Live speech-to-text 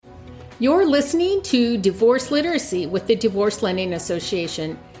You're listening to Divorce Literacy with the Divorce Lending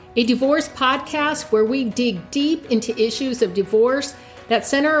Association, a divorce podcast where we dig deep into issues of divorce that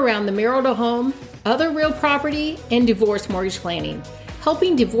center around the marital home, other real property, and divorce mortgage planning,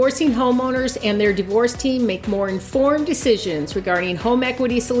 helping divorcing homeowners and their divorce team make more informed decisions regarding home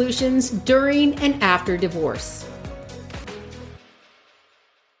equity solutions during and after divorce.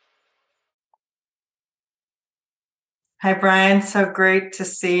 Hi, Brian. So great to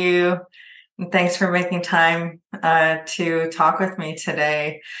see you. And thanks for making time to talk with me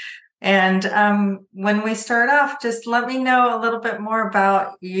today. And when we start off, just let me know a little bit more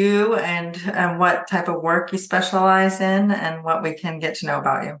about you and what type of work you specialize in and what we can get to know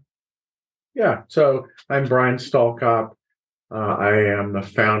about you. Yeah, so I'm Brian Stallcop. I am the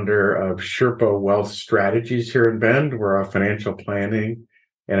founder of Sherpa Wealth Strategies here in Bend. We're a financial planning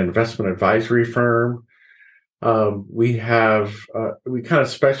and investment advisory firm. We kind of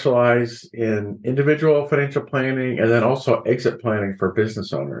specialize in individual financial planning and then also exit planning for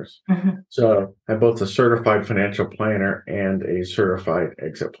business owners. Mm-hmm. So I'm both a certified financial planner and a certified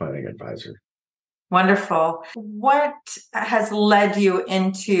exit planning advisor. Wonderful. What has led you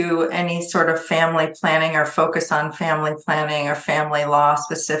into any sort of family planning or focus on family planning or family law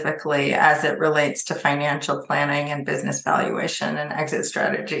specifically as it relates to financial planning and business valuation and exit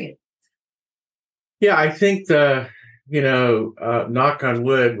strategy? Yeah, I think knock on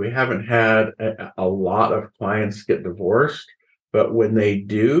wood, we haven't had a lot of clients get divorced, but when they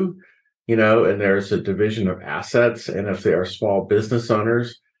do, and there's a division of assets, and if they are small business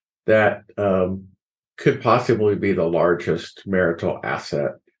owners, that could possibly be the largest marital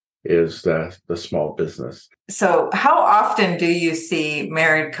asset is the small business. So how often do you see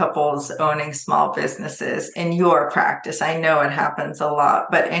married couples owning small businesses in your practice? I know it happens a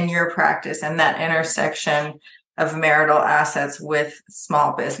lot, but in your practice and that intersection of marital assets with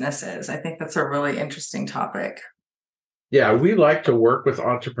small businesses, I think that's a really interesting topic. Yeah, we like to work with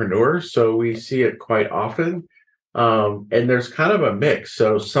entrepreneurs, so we see it quite often. And there's kind of a mix.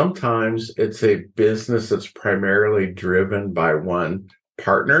 So sometimes it's a business that's primarily driven by one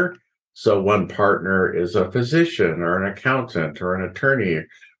partner. So one partner is a physician or an accountant or an attorney,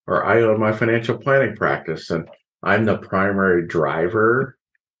 or I own my financial planning practice and I'm the primary driver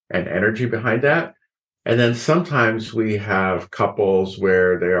and energy behind that. And then sometimes we have couples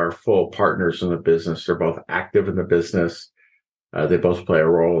where they are full partners in the business. They're both active in the business. They both play a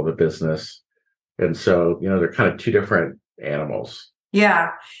role in the business. And so, they're kind of two different animals.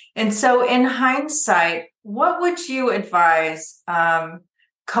 Yeah. And so in hindsight, what would you advise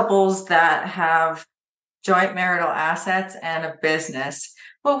couples that have joint marital assets and a business?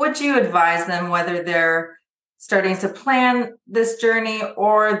 What would you advise them, whether they're starting to plan this journey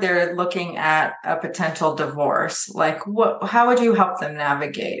or they're looking at a potential divorce? How would you help them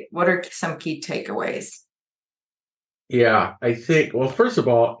navigate? What are some key takeaways? Yeah, I think, well, first of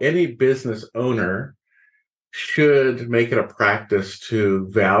all, any business owner should make it a practice to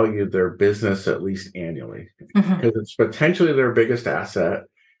value their business at least annually, because it's potentially their biggest asset.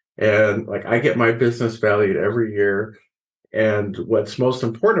 And I get my business valued every year. And what's most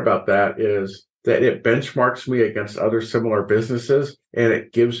important about that is that it benchmarks me against other similar businesses, and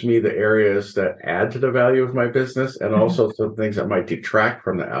it gives me the areas that add to the value of my business and also some things that might detract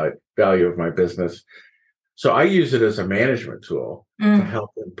from the value of my business. So I use it as a management tool to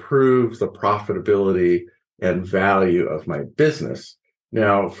help improve the profitability and value of my business.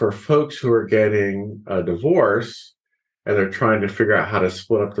 Now, for folks who are getting a divorce and they're trying to figure out how to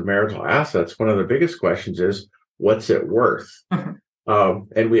split up the marital assets, one of the biggest questions is, what's it worth?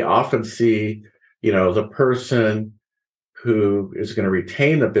 And we often see, the person who is going to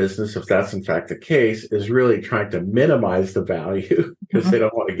retain the business, if that's in fact the case, is really trying to minimize the value because they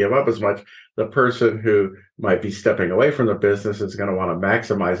don't want to give up as much. The person who might be stepping away from the business is going to want to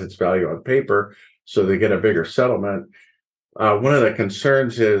maximize its value on paper so they get a bigger settlement. One of the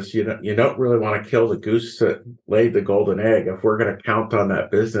concerns is you don't really want to kill the goose that laid the golden egg. If we're going to count on that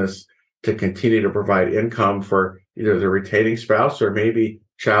business to continue to provide income for either the retaining spouse or maybe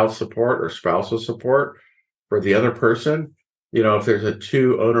child support or spousal support for the other person, if there's a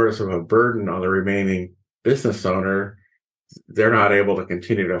too onerous of a burden on the remaining business owner, they're not able to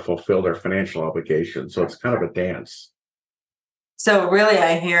continue to fulfill their financial obligations. So it's kind of a dance. So really,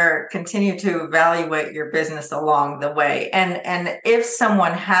 I hear continue to evaluate your business along the way. And if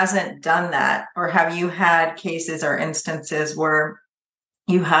someone hasn't done that, or have you had cases or instances where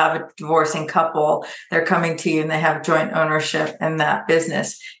you have a divorcing couple, they're coming to you and they have joint ownership in that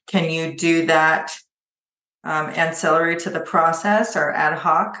business, can you do that ancillary to the process or ad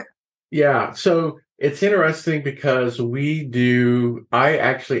hoc? Yeah. So it's interesting because I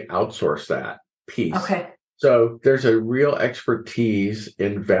actually outsource that piece. Okay. So there's a real expertise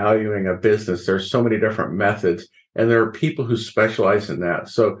in valuing a business. There's so many different methods, and there are people who specialize in that.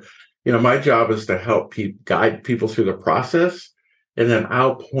 So, my job is to help guide people through the process, and then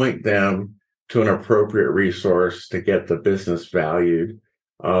I'll point them to an appropriate resource to get the business valued.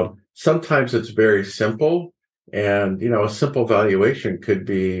 Sometimes it's very simple, and a simple valuation could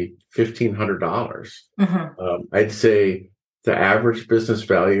be $1,500. I'd say the average business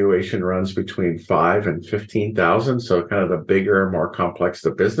valuation runs between 5 and 15,000. So kind of the bigger and more complex the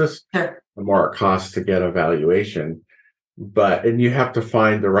business, Sure. the more it costs to get a valuation. And you have to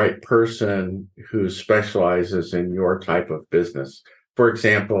find the right person who specializes in your type of business. For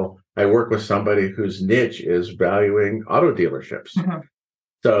example, I work with somebody whose niche is valuing auto dealerships.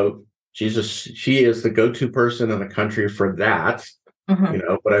 So she is the go-to person in the country for that,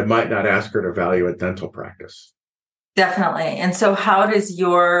 but I might not ask her to value a dental practice. Definitely. And so how does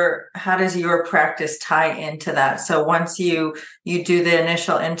your practice tie into that? So once you do the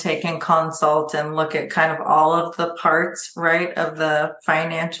initial intake and consult and look at kind of all of the parts, right, of the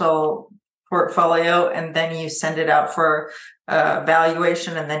financial portfolio, and then you send it out for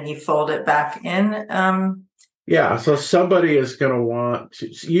valuation, and then you fold it back in. Yeah. So somebody is going to want to,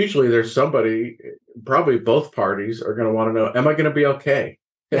 usually there's somebody, probably both parties are going to want to know, am I going to be okay?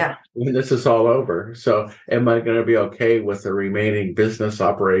 Yeah. When this is all over. So am I going to be okay with the remaining business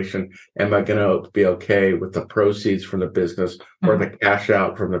operation? Am I going to be okay with the proceeds from the business or the cash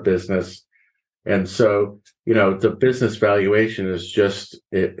out from the business? And so, the business valuation is just,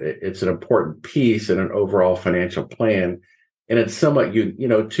 it's an important piece in an overall financial plan. And it's somewhat,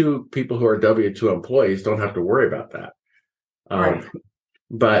 two people who are W-2 employees don't have to worry about that. Right.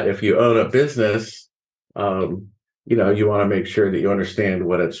 But if you own a business, you want to make sure that you understand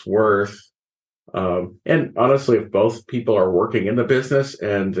what it's worth. And honestly, if both people are working in the business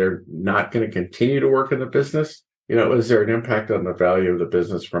and they're not going to continue to work in the business, is there an impact on the value of the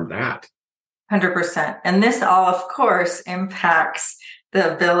business from that? 100%. And this all, of course, impacts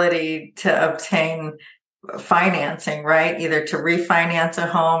the ability to obtain financing, right? Either to refinance a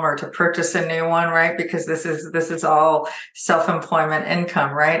home or to purchase a new one, right? Because this is all self-employment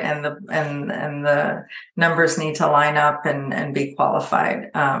income, right? And the numbers need to line up and be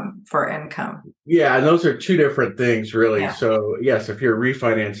qualified for income. Yeah, and those are two different things, really. Yeah. So yes, if you're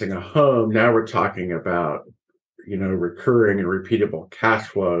refinancing a home, now we're talking about recurring and repeatable cash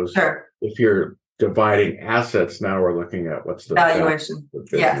flows. Sure. If you're dividing assets, now we're looking at what's the valuation.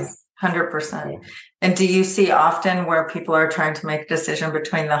 Yes. 100%. Yeah. And do you see often where people are trying to make a decision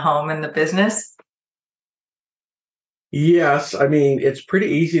between the home and the business? Yes. I mean, it's pretty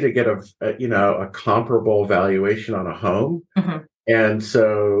easy to get a comparable valuation on a home. And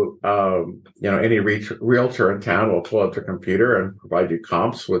so, any realtor in town will pull up their computer and provide you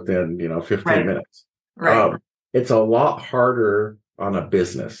comps within, 15 minutes. Right. It's a lot harder on a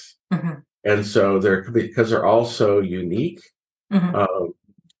business. And so because they're all so unique,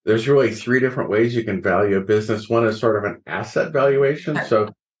 there's really 3 different ways you can value a business. One is sort of an asset valuation. So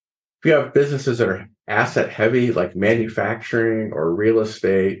if you have businesses that are asset heavy, like manufacturing or real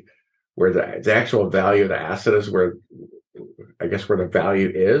estate, where the actual value of the asset is where the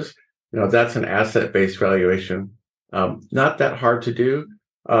value is, that's an asset-based valuation. Not that hard to do.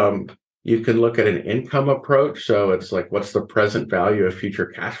 You can look at an income approach. So it's like, what's the present value of future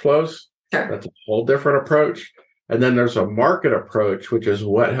cash flows? Sure. That's a whole different approach. And then there's a market approach, which is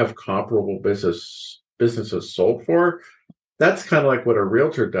what have comparable businesses sold for. That's kind of like what a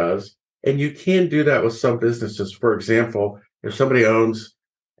realtor does. And you can do that with some businesses. For example, if somebody owns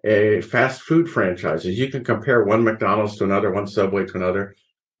a fast food franchises, you can compare one McDonald's to another, one Subway to another,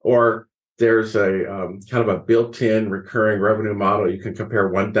 or there's a kind of a built-in recurring revenue model. You can compare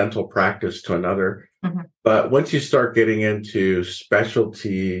one dental practice to another. But once you start getting into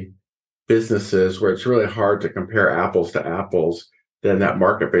specialty businesses where it's really hard to compare apples to apples, then that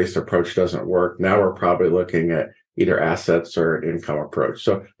market-based approach doesn't work. Now we're probably looking at either assets or an income approach.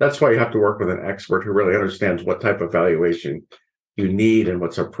 So that's why you have to work with an expert who really understands what type of valuation you need and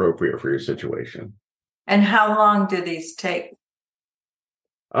what's appropriate for your situation. And how long do these take?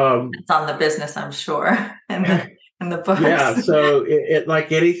 It's on the business, I'm sure, and the books. Yeah, so it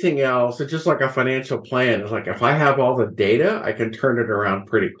like anything else, it's just like a financial plan. It's like if I have all the data, I can turn it around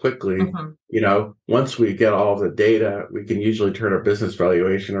pretty quickly. Once we get all the data, we can usually turn a business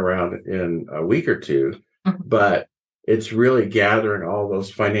valuation around in a week or two. But it's really gathering all those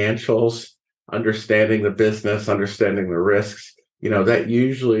financials, understanding the business, understanding the risks. That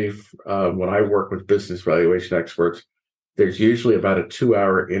usually, when I work with business valuation experts, There's usually about a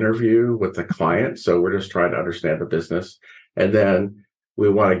 2-hour interview with the client. So we're just trying to understand the business. And then we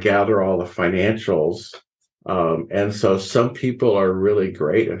want to gather all the financials. And so some people are really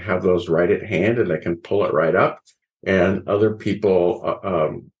great and have those right at hand and they can pull it right up. And other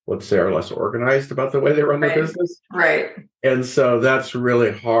people, let's say, are less organized about the way they run their business. Right. And so that's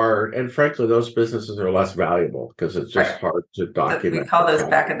really hard. And frankly, those businesses are less valuable because it's just hard to document. We call those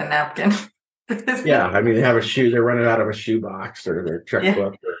back of the napkin. Yeah. I mean, they have they're running out of a shoebox or their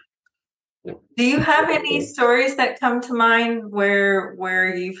checkbook. Do you have any stories that come to mind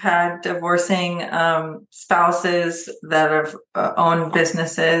where you've had divorcing spouses that have owned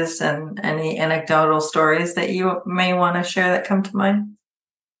businesses, and any anecdotal stories that you may want to share that come to mind?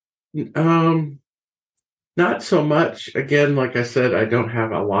 Not so much. Again, like I said, I don't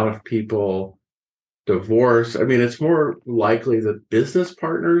have a lot of people divorce. I mean, it's more likely that business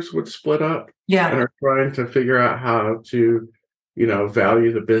partners would split up and are trying to figure out how to,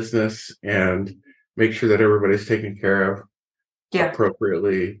 value the business and make sure that everybody's taken care of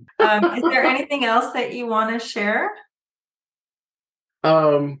appropriately. Is there anything else that you want to share?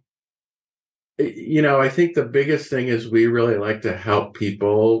 I think the biggest thing is we really like to help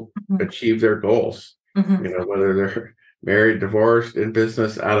people achieve their goals. Whether they're married, divorced, in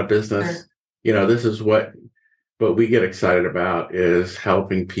business, out of business. This is what we get excited about, is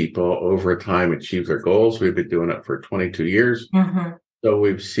helping people over time achieve their goals. We've been doing it for 22 years. So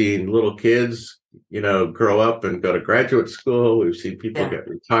we've seen little kids, grow up and go to graduate school. We've seen people get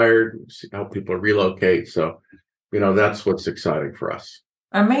retired. We've seen how people relocate. So, that's what's exciting for us.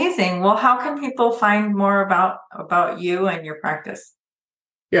 Amazing. Well, how can people find more about you and your practice?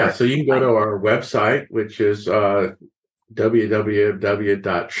 Yeah, so you can go to our website, which is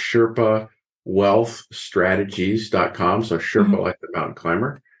www.sherpawealthstrategies.com. So Sherpa like the mountain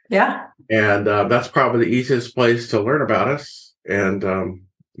climber. Yeah. And that's probably the easiest place to learn about us. And, or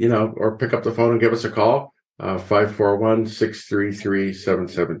pick up the phone and give us a call,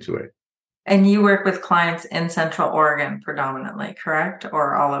 541-633-7728. And you work with clients in Central Oregon predominantly, correct?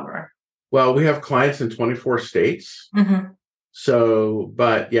 Or all over? Well, we have clients in 24 states. So,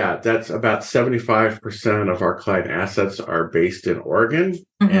 but yeah, that's about 75% of our client assets are based in Oregon,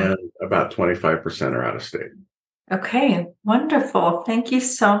 and about 25% are out of state. Okay, wonderful. Thank you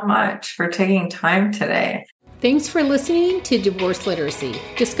so much for taking time today. Thanks for listening to Divorce Literacy.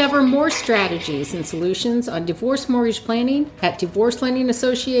 Discover more strategies and solutions on divorce mortgage planning at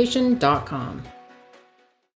divorcelendingassociation.com.